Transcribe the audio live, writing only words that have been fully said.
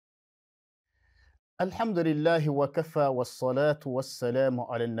الحمد لله وكفى والصلاة والسلام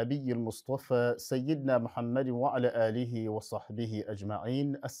على النبي المصطفى سيدنا محمد وعلى آله وصحبه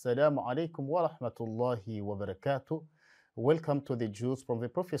أجمعين. Assalamu alaikum wa rahmatullahi wa barakatuh. Welcome to the Jews from the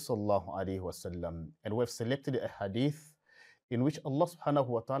Prophet sallallahu alaihi wasallam. And we've selected a hadith in which Allah subhanahu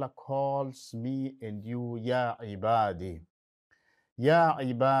wa ta'ala calls me and you, Ya ibadi. Ya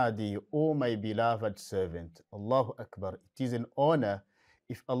ibadi, O my beloved servant. Allahu Akbar. It is an honor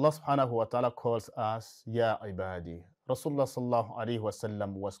if Allah subhanahu wa ta'ala calls us Ya ibadi. Rasulullah sallallahu alayhi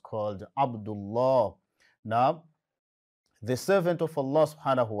wasallam was called Abdullah. Now, the servant of Allah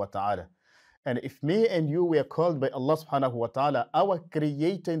subhanahu wa ta'ala. And if me and you were called by Allah subhanahu wa ta'ala, our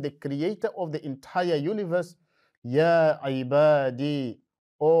creator and the creator of the entire universe, Ya ibadi,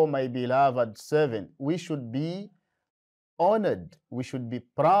 O my beloved servant, we should be honored, we should be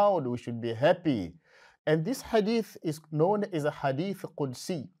proud, we should be happy. And this hadith is known as a hadith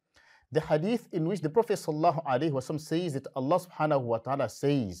Qudsi, the hadith in which the Prophet sallallahu alaihi wasallam says that Allah subhanahu wa ta'ala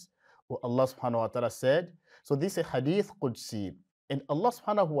says, or Allah subhanahu wa ta'ala said. So this is a hadith Qudsi. And Allah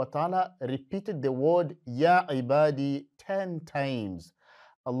subhanahu wa ta'ala repeated the word Ya ibadi 10 times.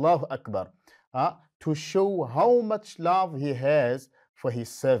 Allahu Akbar. To show how much love He has for His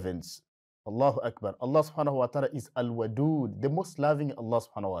servants. Allahu Akbar. Allah subhanahu wa ta'ala is Al-Wadud, the most loving Allah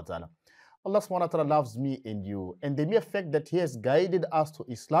subhanahu wa ta'ala. Allah subhanahu wa ta'ala loves me and you. And the mere fact that He has guided us to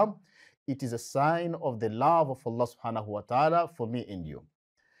Islam, it is a sign of the love of Allah subhanahu wa ta'ala for me and you.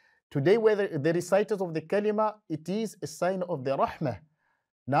 Today, whether the reciters of the kalima, it is a sign of the rahmah,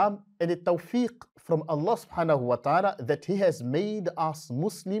 and the tawfiq from Allah subhanahu wa ta'ala that He has made us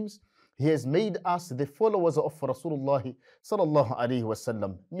Muslims. He has made us the followers of Rasulullah sallallahu alaihi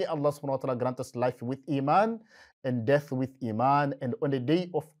wasallam. May Allah subhanahu wa ta'ala grant us life with iman and death with iman. And on the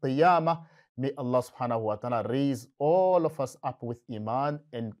day of Qiyamah, may Allah subhanahu wa ta'ala raise all of us up with iman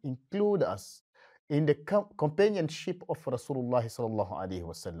and include us in the companionship of Rasulullah sallallahu alaihi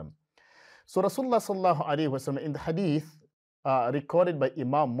wasallam. So Rasulullah sallallahu alaihi wasallam in the hadith recorded by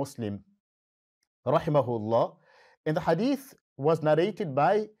Imam Muslim rahimahullah, and the hadith was narrated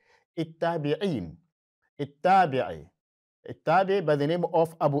by التابعين التابعي by the name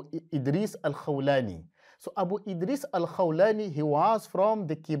of Abu Idris al-Khawlani. So Abu Idris al-Khawlani, he was from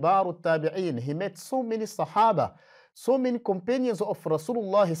the Kibar al-Tabi'in. He met so many Sahaba, so many companions of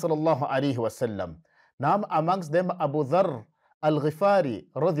Rasulullah sallallahu alaihi wasallam. Now amongst them Abu Dharr al-Ghifari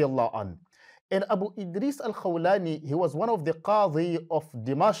radiyallahu an. And Abu Idris al-Khawlani, he was one of the Qadi of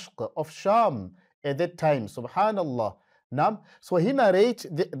Dimashq, of Sham at that time. Subhanallah. So he narrates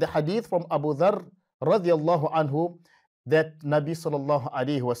the hadith from Abu Dharr radiyallahu anhu that Nabi sallallahu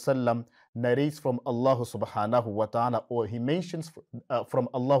alayhi wasallam narrates from Allah subhanahu wa ta'ala, or he mentions from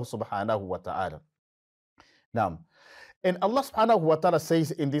Allah subhanahu wa ta'ala. Now, and Allah subhanahu wa ta'ala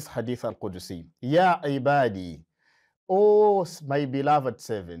says in this hadith al-Qudsi, Ya ibadi, O my beloved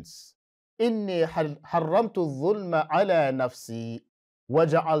servants, inni harramtu dhulma ala nafsi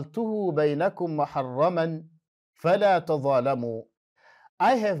waja'altuhu baynakum muharraman فَلَا تَظَالَمُوا.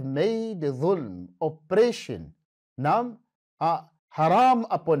 I have made dhulm, oppression, haram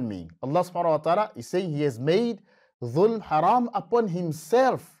upon me. Allah subhanahu wa ta'ala is saying He has made dhulm haram upon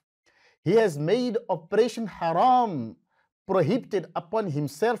Himself. He has made oppression haram, prohibited upon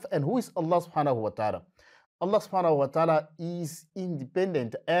Himself. And who is Allah subhanahu wa ta'ala? Allah subhanahu wa ta'ala is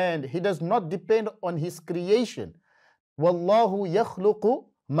independent and He does not depend on His creation. وَاللَّهُ يَخْلُقُ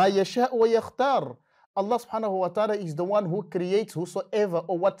مَا يَشَاءُ وَيَخْتَارُ. Allah subhanahu wa ta'ala is the one who creates whosoever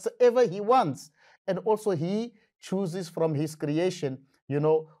or whatsoever He wants. And also He chooses from His creation,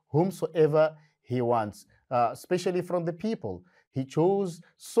 whomsoever He wants. Especially from the people. He chose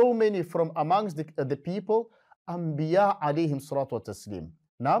so many from amongst the people, Anbiya alayhim salatu wa taslim.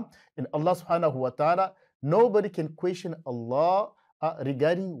 Now, in Allah subhanahu wa ta'ala, nobody can question Allah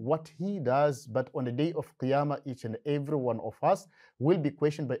regarding what He does, but on the day of Qiyamah, each and every one of us will be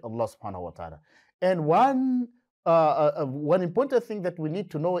questioned by Allah subhanahu wa ta'ala. And one important thing that we need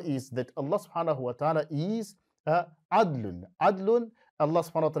to know is that Allah subhanahu wa ta'ala is adlun. Adlun, Allah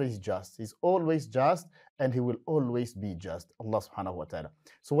subhanahu wa ta'ala is just. He's always just and He will always be just. Allah subhanahu wa ta'ala.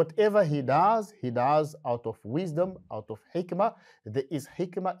 So whatever He does out of wisdom, out of hikmah. There is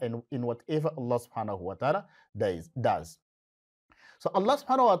hikmah in whatever Allah subhanahu wa ta'ala does. So Allah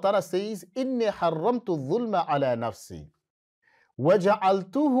subhanahu wa ta'ala says, إِنِّي حَرَّمْتُ الظُّلْمَ عَلَى نَفْسِي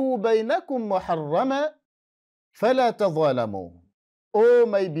وَجَعَلْتُهُ بَيْنَكُمْ مُحَرَّمًا فَلَا تَظَالَمُوا. O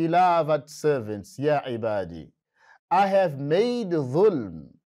my beloved servants, Ya ibadi, I have made dhulm,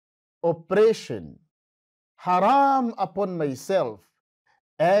 oppression, haram upon myself,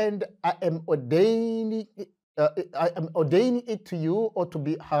 and I am ordaining I am ordaining it to you or to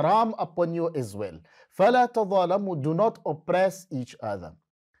be haram upon you as well. فَلَا تَظَالَمُوا, do not oppress each other.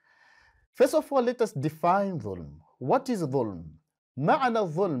 First of all, let us define ظلم. What is ظلم? معنى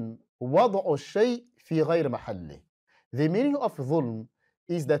الظلم وضع الشيء في غير محله. The meaning of ظلم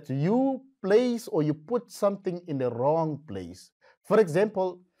is that you place or you put something in the wrong place. For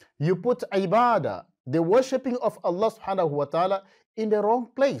example, you put ibadah, the worshipping of Allah subhanahu wa ta'ala, in the wrong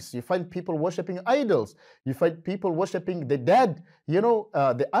place. You find people worshipping idols. You find people worshipping the dead,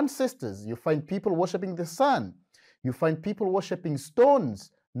 the ancestors. You find people worshipping the sun. You find people worshipping stones.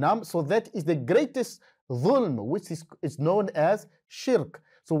 So that is the greatest ظلم, which is known as shirk.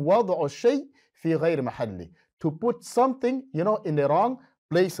 So وضع الشيء في غير محله, to put something in the wrong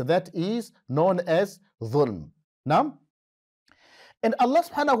place, that is known as ظلم. Now, and Allah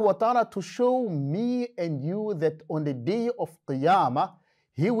subhanahu wa ta'ala, to show me and you that on the day of Qiyamah,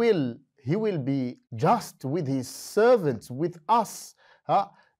 He will be just with His servants, with us,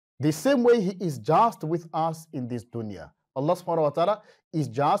 the same way He is just with us in this dunya. Allah subhanahu wa ta'ala is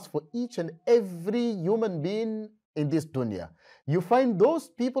just for each and every human being in this dunya. You find those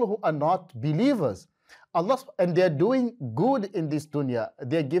people who are not believers, and they're doing good in this dunya.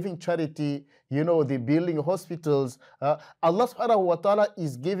 They're giving charity, they're building hospitals. Allah subhanahu wa ta'ala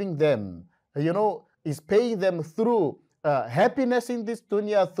is giving them, is paying them through happiness in this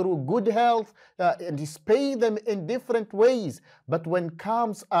dunya, through good health, and is paying them in different ways. But when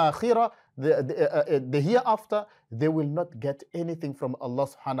comes akhirah, the hereafter, they will not get anything from Allah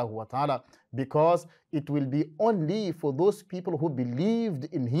subhanahu wa ta'ala, because it will be only for those people who believed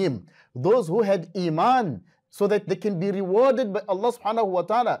in Him, those who had iman, so that they can be rewarded by Allah subhanahu wa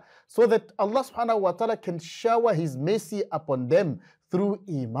ta'ala, so that Allah subhanahu wa ta'ala can shower His mercy upon them through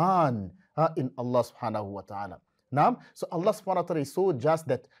iman in Allah subhanahu wa ta'ala. Now, so Allah subhanahu wa ta'ala is so just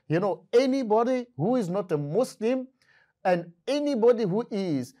that, anybody who is not a Muslim and anybody who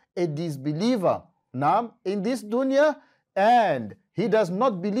is a disbeliever now in this dunya, and he does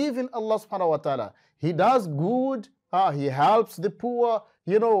not believe in Allah subhanahu wa ta'ala, he does good, he helps the poor,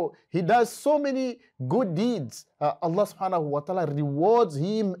 he does so many good deeds, Allah subhanahu wa ta'ala rewards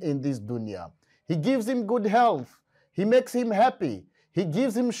him in this dunya. He gives him good health, He makes him happy, He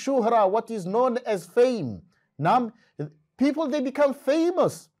gives him shuhra, what is known as fame. Now, people, they become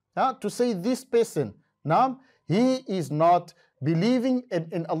famous to say this person, now he is not believing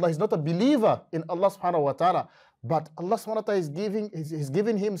in Allah, he's not a believer in Allah subhanahu wa ta'ala, but Allah subhanahu wa ta'ala is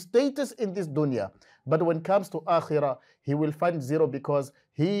giving him status in this dunya. But when it comes to akhirah, he will find zero, because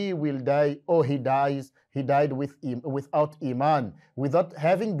he will die, or he died without iman, without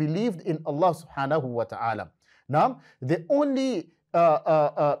having believed in Allah subhanahu wa ta'ala. Now, the only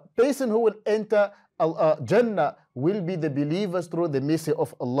person who will enter Jannah will be the believers through the mercy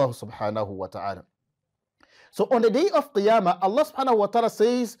of Allah subhanahu wa ta'ala. So on the day of Qiyamah, Allah subhanahu wa ta'ala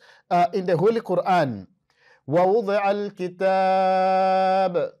says in the Holy Quran, وَوُضِعَ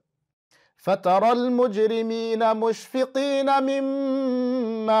الْكِتَابِ فَتَرَى الْمُجْرِمِينَ مُشْفِقِينَ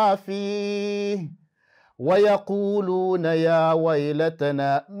مِمَّا فِيهِ وَيَقُولُونَ يَا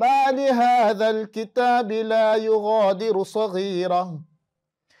وَيْلَتَنَا مَا لِهَذَا الْكِتَابِ لَا يُغَادِرُ صَغِيرَةً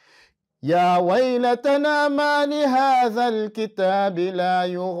يا ويلتنا ما لهذا الكتاب لا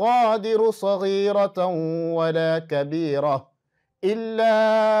يغادر صغيرة ولا كبيرة إلا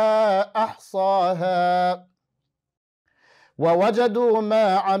أحصاها ووجدوا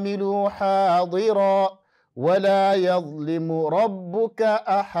ما عملوا حاضرا ولا يظلم ربك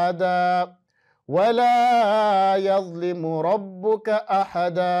أحدا ولا يظلم ربك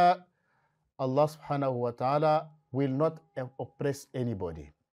أحدا. Allah subhanahu wa ta'ala will not oppress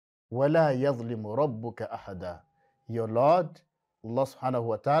anybody. وَلَا يَظْلِمُ رَبُّكَ أَحَدًا. Your Lord, Allah subhanahu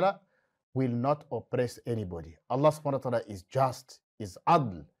wa ta'ala, will not oppress anybody. Allah subhanahu wa ta'ala is just, is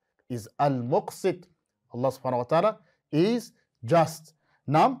adl, is al-muqsit. Allah subhanahu wa ta'ala is just.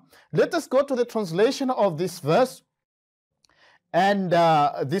 Now, let us go to the translation of this verse. And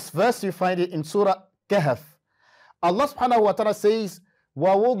this verse, you find it in Surah Kahf. Allah subhanahu wa ta'ala says,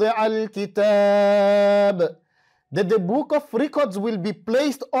 وَوُضِعَ الْكِتَابِ, that the book of records will be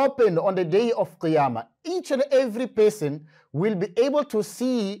placed open on the day of Qiyamah. Each and every person will be able to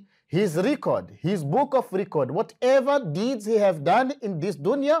see his record, his book of record. Whatever deeds he have done in this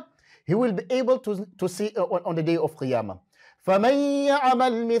dunya, he will be able to see on the day of Qiyamah. فَمَنْ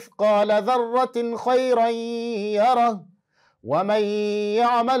يَعْمَلْ مِثْقَالَ ذَرَّةٍ خَيْرًا يَرَهُ وَمَنْ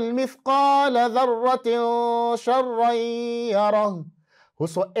يَعْمَلْ مِثْقَالَ ذَرَّةٍ شَرًّا يَرَهُ.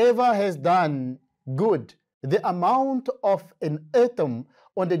 Whosoever has done good, the amount of an atom,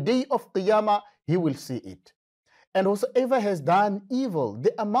 on the day of Qiyamah, he will see it. And whosoever has done evil,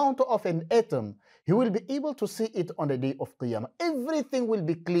 the amount of an atom, He will be able to see it on the day of Qiyamah. Everything will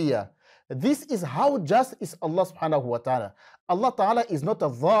be clear. This is how just is Allah subhanahu wa ta'ala. Allah ta'ala is not a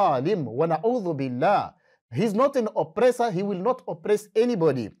zalim, wa na'udhu billah. He's not an oppressor. He will not oppress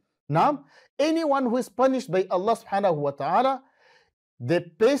anybody. Now, anyone who is punished by Allah subhanahu wa ta'ala, the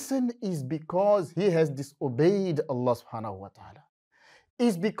person is because he has disobeyed Allah subhanahu wa ta'ala.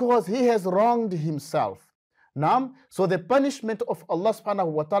 Is because he has wronged himself. Now, so the punishment of Allah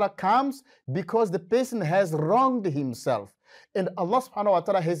subhanahu wa ta'ala comes because the person has wronged himself. And Allah subhanahu wa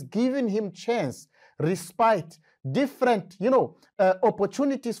ta'ala has given him chance, respite, different,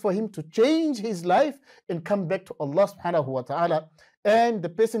 opportunities for him to change his life and come back to Allah subhanahu wa ta'ala. And the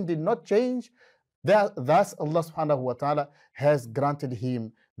person did not change. Thus Allah subhanahu wa ta'ala has granted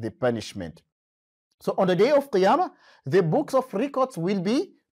him the punishment. So on the day of Qiyamah, the books of records will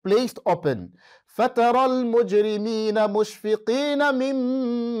be placed open. فَتَرَى الْمُجْرِمِينَ مُشْفِقِينَ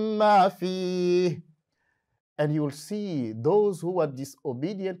مِمَّا فِيهِ. And you will see those who are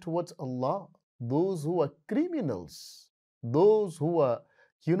disobedient towards Allah, those who are criminals, those who are,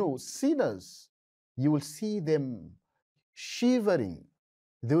 sinners. You will see them shivering.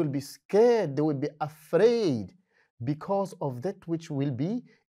 They will be scared. They will be afraid because of that which will be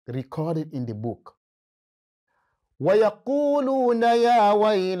recorded in the book. وَيَقُولُونَ يَا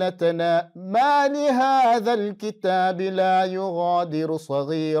وَيْلَتَنَا مَا لِهَذَا الْكِتَابِ لَا يُغَادِرُ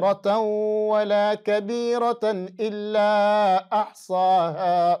صَغِيرَةً وَلَا كَبِيرَةً إِلَّا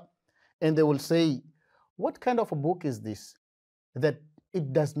أَحْصَاهَا. And they will say, what kind of a book is this? That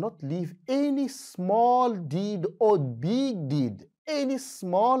it does not leave any small deed or big deed, any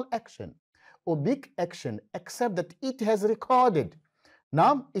small action or big action, except that it has recorded.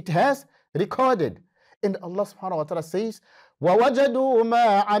 Now, it has recorded. And Allah subhanahu wa ta'ala says, وَوَجَدُوا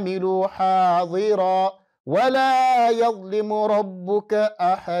مَا عَمِلُوا حَاضِرًا وَلَا يَظْلِمُ رَبُّكَ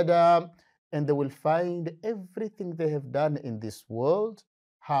أَحَدًا. And they will find everything they have done in this world,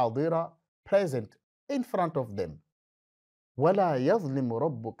 حَاضِرًا, present in front of them. وَلَا يَظْلِمُ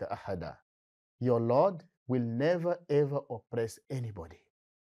رَبُّكَ أَحَدًا. Your Lord will never ever oppress anybody.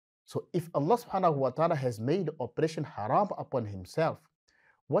 So if Allah subhanahu wa ta'ala has made oppression haram upon himself,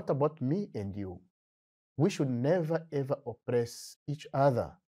 what about me and you? We should never ever oppress each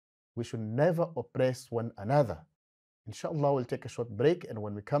other. We should never oppress one another. Inshallah, we'll take a short break, and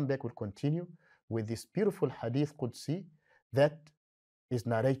when we come back, we'll continue with this beautiful hadith Qudsi that is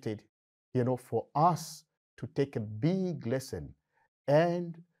narrated, for us to take a big lesson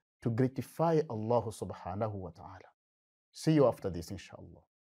and to gratify Allah subhanahu wa ta'ala. See you after this, inshallah.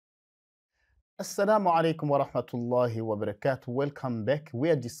 Assalamu alaikum wa rahmatullahi wa barakatuh. Welcome back.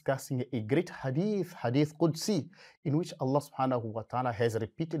 We are discussing a great hadith Qudsi, in which Allah subhanahu wa ta'ala has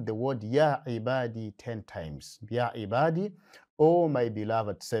repeated the word Ya ibadi 10 times. Ya ibadi, oh my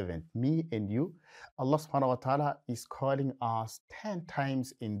beloved servant, me and you. Allah subhanahu wa ta'ala is calling us 10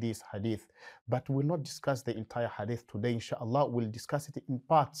 times in this hadith. But we'll not discuss the entire hadith today, inshallah. We'll discuss it in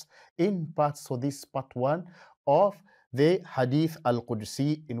parts. So this is part 1 of the hadith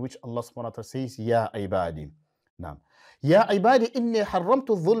al-Qudsi, in which Allah subhanahu wa ta'ala says, Ya ibadi. Now, Ya ibadi inni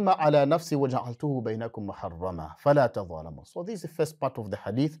harramtu dhulma ala nafsi wa ja'altuhu baynakum muharrama fala tadhalamu. So this is the first part of the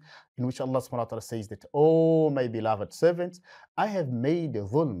hadith, in which Allah subhanahu wa ta'ala says that, oh my beloved servants, I have made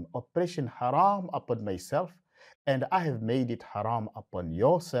dhulm, oppression, haram upon myself, and I have made it haram upon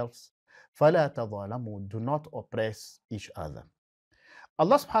yourselves. Fala tadhalamu. Do not oppress each other.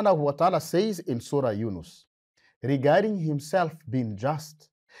 Allah subhanahu wa ta'ala says in Surah Yunus, regarding himself being just,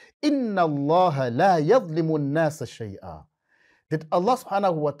 Inna Allah la yadlimu an-nasa shay'a. That Allah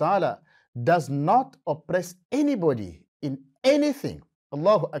subhanahu wa ta'ala does not oppress anybody in anything.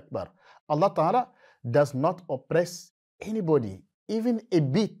 Allahu Akbar. Allah ta'ala does not oppress anybody, even a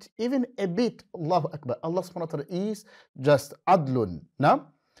bit. Allahu Akbar. Allah subhanahu wa ta'ala is just adlun. Now,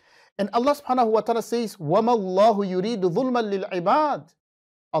 and Allah subhanahu wa ta'ala says, وَمَا اللَّهُ يُرِيدُ ظُلْمًا لِلْعِبَادِ.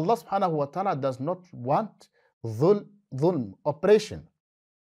 Allah subhanahu wa ta'ala does not want dhulm, oppression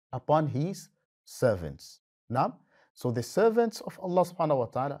upon his servants. Now, so the servants of Allah subhanahu wa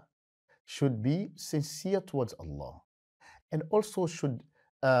ta'ala should be sincere towards Allah, and also should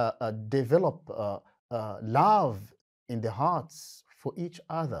develop love in their hearts for each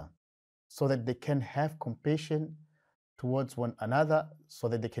other, so that they can have compassion towards one another, so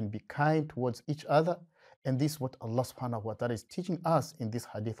that they can be kind towards each other. And this is what Allah subhanahu wa ta'ala is teaching us in this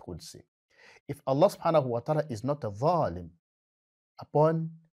hadith Qudsi. If Allah subhanahu wa ta'ala is not a zalim upon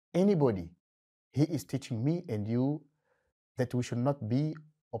anybody, He is teaching me and you that we should not be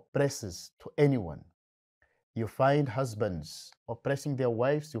oppressors to anyone. You find husbands oppressing their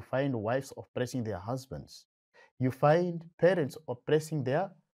wives, you find wives oppressing their husbands, you find parents oppressing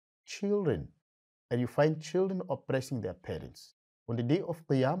their children. and you find children oppressing their parents. On the day of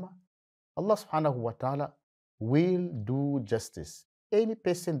Qiyamah, Allah subhanahu wa ta'ala will do justice. Any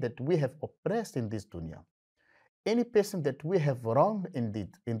person that we have oppressed in this dunya, any person that we have wronged in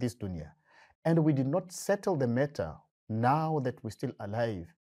this dunya, and we did not settle the matter now that we're still alive,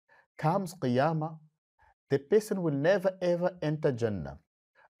 comes Qiyamah, the person will never ever enter Jannah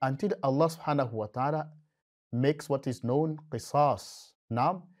until Allah subhanahu wa ta'ala makes what is known qisas.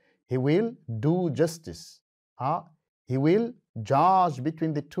 Now, He will do justice. He will judge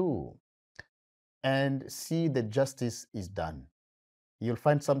between the two and see that justice is done. You'll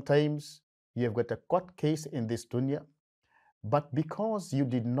find sometimes you have got a court case in this dunya, but because you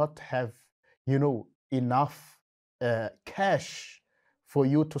did not have, enough cash for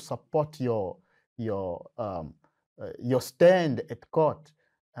you to support your stand at court,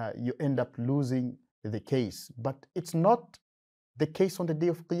 you end up losing the case. But it's not the case on the day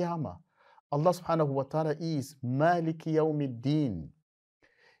of Qiyamah. Allah subhanahu wa ta'ala is Maliki Yawmiddin.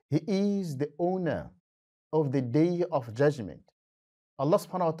 He is the owner of the day of judgment. Allah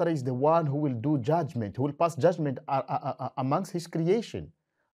subhanahu wa ta'ala is the one who will do judgment, who will pass judgment amongst His creation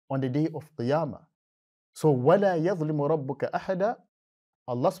on the day of Qiyamah. So, وَلَا يَظْلِمُ رَبُّكَ أَحَدًا.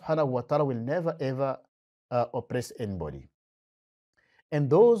 Allah subhanahu wa ta'ala will never ever oppress anybody. And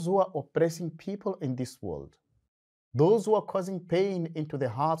those who are oppressing people in this world, those who are causing pain into the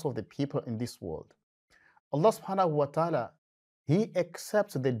hearts of the people in this world, Allah subhanahu wa ta'ala, He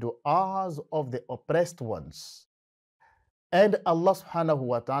accepts the du'as of the oppressed ones. And Allah subhanahu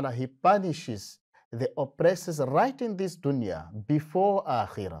wa ta'ala, He punishes the oppressors right in this dunya before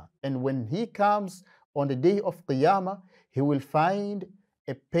akhirah. And when He comes on the day of Qiyamah, He will find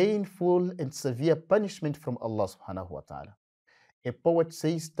a painful and severe punishment from Allah subhanahu wa ta'ala. A poet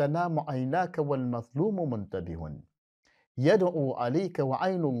says, تَنَامُ عَيْنَاكَ وَالْمَظْلُومُ مُنْتَبِهٌ يَدْعُو عَلَيْكَ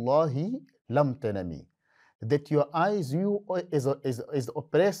وَعَيْنُ اللَّهِ لَمْ تَنَمِ. That your eyes, you as the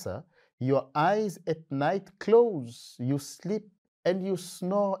oppressor, your eyes at night close, you sleep and you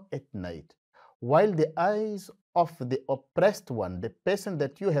snore at night, while the eyes of the oppressed one, the person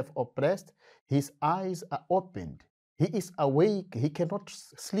that you have oppressed, his eyes are opened. He is awake, he cannot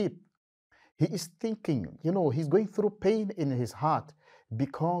sleep. He is thinking, he's going through pain in his heart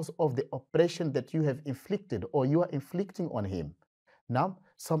because of the oppression that you have inflicted or you are inflicting on him. Now,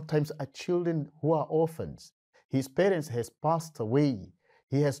 sometimes are children who are orphans. His parents has passed away.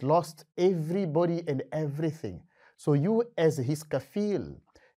 He has lost everybody and everything. So you as his kafil,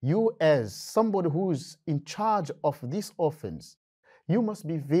 you as somebody who's in charge of these orphans, you must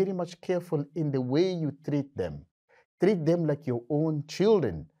be very much careful in the way you treat them. Treat them like your own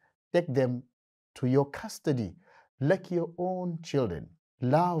children. Take them to your custody like your own children.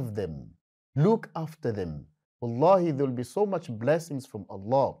 Love them. Look after them. Wallahi, there will be so much blessings from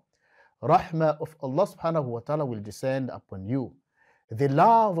Allah. Rahmah of Allah subhanahu wa ta'ala will descend upon you. The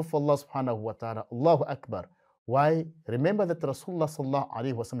love of Allah subhanahu wa ta'ala, Allahu Akbar. Why? Remember that Rasulullah sallallahu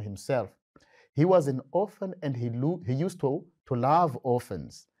alayhi wa sallam himself, he was an orphan and he used to love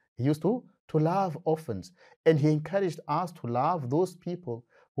orphans. He used to love orphans. And he encouraged us to love those people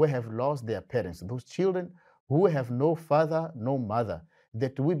who have lost their parents, those children who have no father, no mother,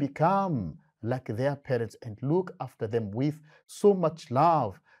 that we become like their parents and look after them with so much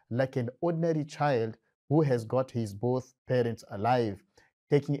love, like an ordinary child who has got his both parents alive,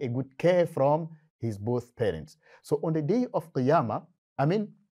 taking a good care from his both parents. So on the day of Qiyamah,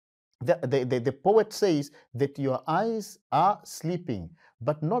 the poet says that your eyes are sleeping,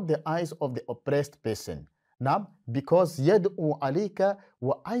 but not the eyes of the oppressed person. Now, because يَدْعُ عَلَيْكَ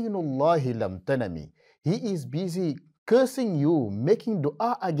وَعَيْنُ اللَّهِ لَمْ تَنَمِ. He is busy cursing you, making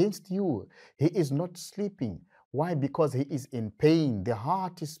dua against you. He is not sleeping. Why? Because he is in pain. The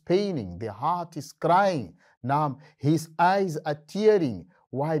heart is paining. The heart is crying. Now, his eyes are tearing.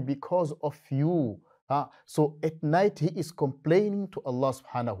 Why? Because of you. So at night, he is complaining to Allah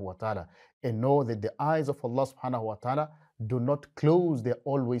subhanahu wa ta'ala. And know that the eyes of Allah subhanahu wa ta'ala do not close. They're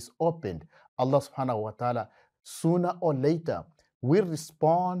always opened. Allah subhanahu wa ta'ala, sooner or later, will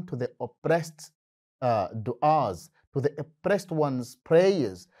respond to the oppressed du'as, to the oppressed one's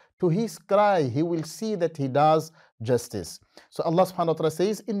prayers, to his cry. He will see that he does justice. So Allah subhanahu wa ta'ala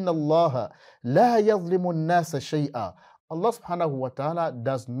says, Inna Allah la yadlimu nasa shay'a. Allah subhanahu wa ta'ala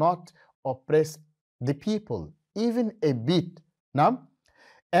does not oppress the people, even a bit. Now,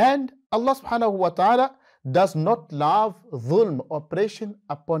 and Allah subhanahu wa ta'ala does not love dhulm, oppression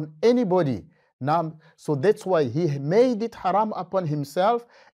upon anybody. Now, so that's why he made it haram upon himself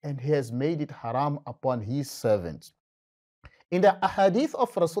and he has made it haram upon his servants. In the ahadith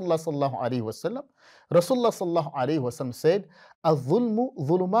of Rasulullah sallallahu alaihi wasallam, Rasulullah sallallahu alaihi wasallam said, "Al-dhulmu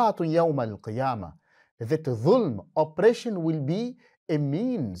dhulumatun yawm al-qiyamah." that dhulm, oppression, will be a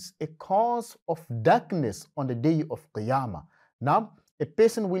means, a cause of darkness on the day of Qiyamah. Now, a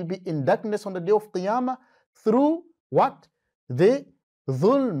person will be in darkness on the day of Qiyamah through what? The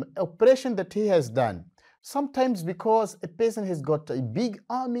dhulm, oppression that he has done. Sometimes because a person has got a big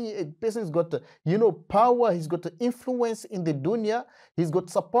army, a person has got, power, he's got influence in the dunya, he's got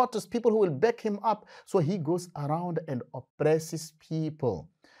supporters, people who will back him up. So he goes around and oppresses people.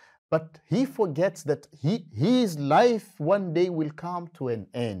 But he forgets that his life one day will come to an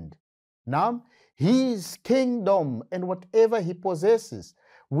end. Now, his kingdom and whatever he possesses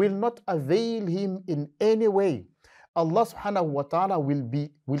will not avail him in any way. Allah subhanahu wa ta'ala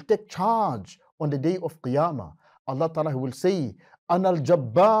will take charge on the day of Qiyamah. Allah ta'ala will say, Ana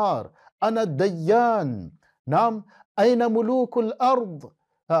al-Jabbar, Ana al-Dayyan. Nam, Aina mulukul ard,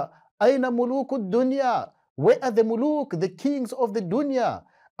 Aina mulukul dunya. Where are the muluk, the kings of the dunya?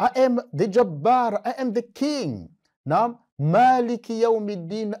 I am the Jabbar, I am the king. Now, Maliki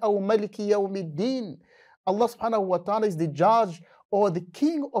Yawmiddin or Maliki Yawmiddin. Allah subhanahu wa ta'ala is the judge or the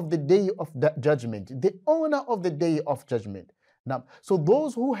king of the day of judgment, the owner of the day of judgment. Now, so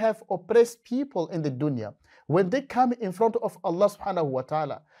those who have oppressed people in the dunya, when they come in front of Allah subhanahu wa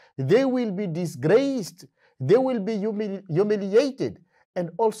ta'ala, they will be disgraced, they will be humiliated.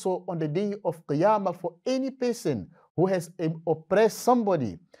 And also on the day of Qiyamah, for any person who has oppressed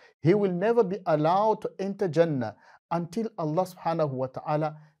somebody, he will never be allowed to enter Jannah until Allah subhanahu wa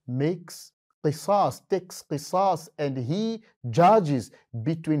ta'ala makes qisas, takes qisas, and he judges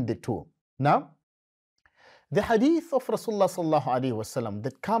between the two. Now, the hadith of Rasulullah sallallahu alaihi wasallam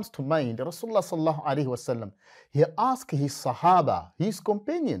that comes to mind, Rasulullah sallallahu alaihi wasallam, he asked his sahaba, his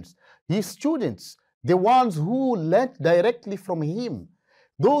companions, his students, the ones who learned directly from him,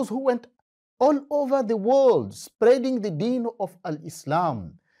 those who went all over the world spreading the deen of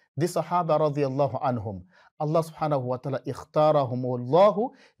al-Islam, the Sahaba radiyallahu anhum. Allah subhanahu wa ta'ala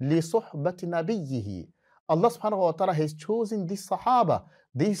ikhtarahumullahu li suhbati nabiyyihi. Allah subhanahu wa ta'ala has chosen these Sahaba,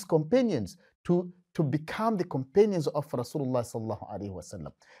 these companions, to become the companions of Rasulullah sallallahu alaihi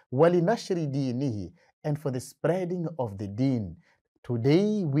wasallam. Walinashri dinihi, and for the spreading of the deen.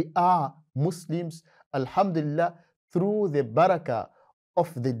 Today we are Muslims, alhamdulillah, through the barakah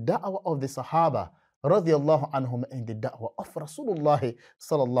of the da'wah of the Sahaba radiyallahu anhum and the da'wah of Rasulullah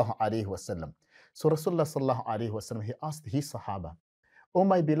sallallahu alayhi wasallam. So Rasulullah sallallahu alayhi wasallam, he asked his Sahaba, "O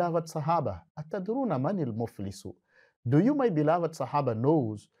my beloved Sahaba, atadruna manil muflisu?" Do you, my beloved Sahaba,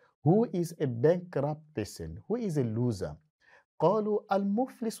 knows who is a bankrupt person, who is a loser? قالوا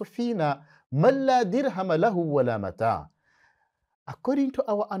المفلس فينا من لا درهم له ولا متاع. According to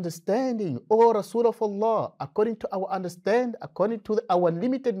our understanding, O Rasul of Allah, according to our understanding, according to our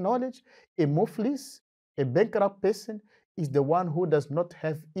limited knowledge, a muflis, a bankrupt person, is the one who does not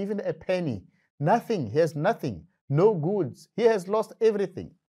have even a penny. Nothing, he has nothing, no goods, he has lost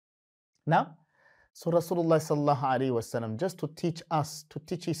everything. Now, so Rasulullah sallallahu alayhi wasallam, just to teach us, to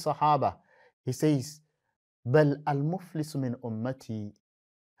teach his Sahaba, he says, بل المفلس من أمتي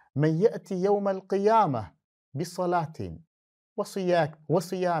من يأتي يوم القيامة بصلاة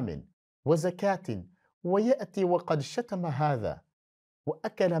وصيام وزكاة ويأتي وقد شتم هذا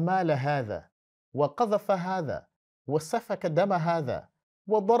وأكل مال هذا وقذف هذا وسفك دم هذا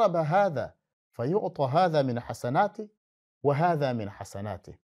وضرب هذا فيعطى هذا من حسناته وهذا من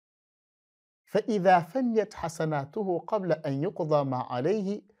حسناته، فإذا فنيت حسناته قبل أن يقضى ما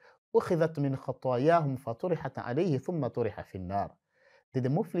عليه أخذت من خطاياهم فطرحت عليه ثم طرح في النار. The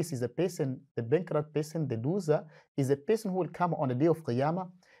muflis is a person, the bankrupt person, the loser is a person who will come on the day of Qiyamah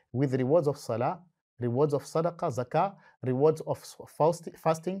with rewards of Salah, rewards of Sadaqah, Zakah, rewards of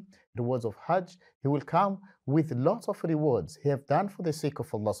fasting, rewards of Hajj. He will come with lots of rewards he have done for the sake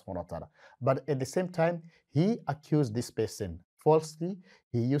of Allah subhanahu wa ta'ala. But at the same time, he accused this person falsely.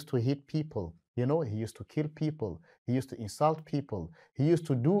 He used to hit people. He used to kill people. He used to insult people. He used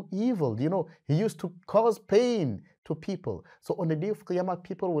to do evil. He used to cause pain to people. So on the day of Qiyamah,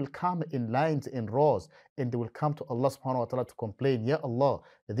 people will come in lines, in rows, and they will come to Allah subhanahu wa ta'ala to complain, Ya Allah,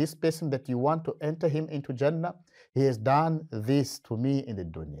 this person that you want to enter him into Jannah, he has done this to me in the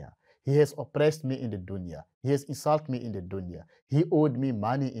dunya. He has oppressed me in the dunya. He has insulted me in the dunya. He owed me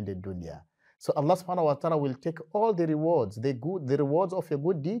money in the dunya. So Allah subhanahu wa ta'ala will take all the rewards, the rewards of your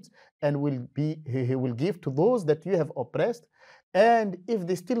good deeds, and He will give to those that you have oppressed. And if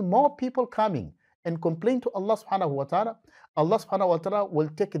there's still more people coming and complain to Allah subhanahu wa ta'ala, Allah subhanahu wa ta'ala will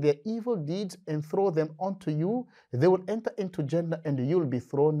take their evil deeds and throw them onto you. They will enter into Jannah and you will be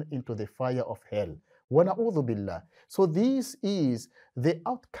thrown into the fire of hell. وَنَعُوذُ بِاللَّهِ. So this is the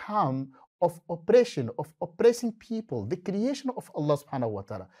outcome of oppression, of oppressing people, the creation of Allah subhanahu wa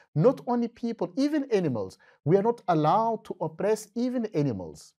ta'ala. Not only people, even animals. We are not allowed to oppress even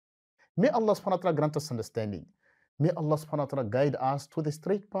animals. May Allah subhanahu wa ta'ala grant us understanding. May Allah subhanahu wa ta'ala guide us to the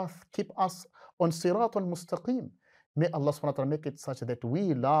straight path, keep us on sirat al-mustaqim. May Allah subhanahu wa ta'ala make it such that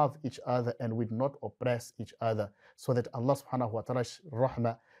we love each other and we not oppress each other, so that Allah subhanahu wa ta'ala's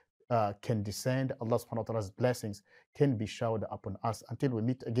rahmah can descend, Allah subhanahu wa ta'ala's blessings can be showered upon us. Until we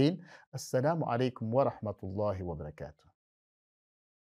meet again, Assalamu alaikum wa rahmatullahi wa barakatuh.